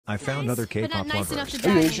I found other K-pop lovers. Are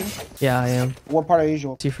you Asian? Yeah, I am. What part of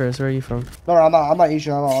Asia? You first. Where are you from? No, I'm not. I'm not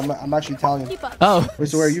Asian. I'm actually Italian. Oh. Wait,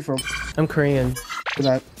 so where are you from? I'm Korean. Is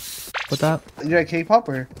that What's up? you like K-pop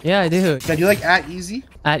or? Yeah, I do. Yeah, do you like At Easy?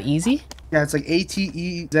 At Easy? Yeah, it's like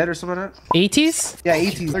ATEZ or something like that. 80s? Yeah,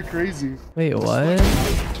 ATEZ. They're crazy. Wait, what?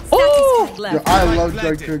 Oh! Yo, I love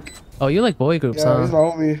Jungkook. Oh, you like boy groups, Yeah, he's my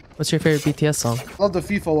huh? homie. What's your favorite BTS song? I love the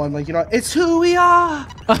FIFA one. Like, you know, it's who we are.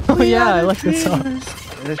 Oh yeah, I like that song.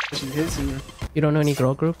 That shit hits me. You don't know any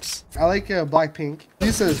girl groups? I like Blackpink.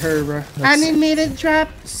 Lisa is her, bro. That's- I need to drop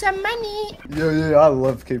some money. Yeah, I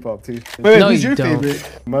love K-pop too. Wait, No, who's you your don't.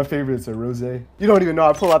 favorite? My favorite's a Rose. You don't even know.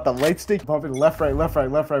 I pull out the light stick, bump it left, right, left, right,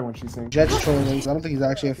 left, right when she sings. Jet's trolling. I don't think he's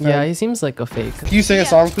actually a fan. Yeah, he seems like a fake. Can you sing a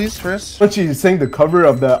song, please, Chris? But she sang the cover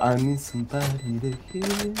of the I Need Somebody to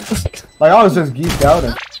Hear. Like, I was just geeked out.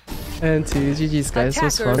 And to GG's guys, it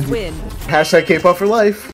was fun. Attackers win. Hashtag K-pop for life.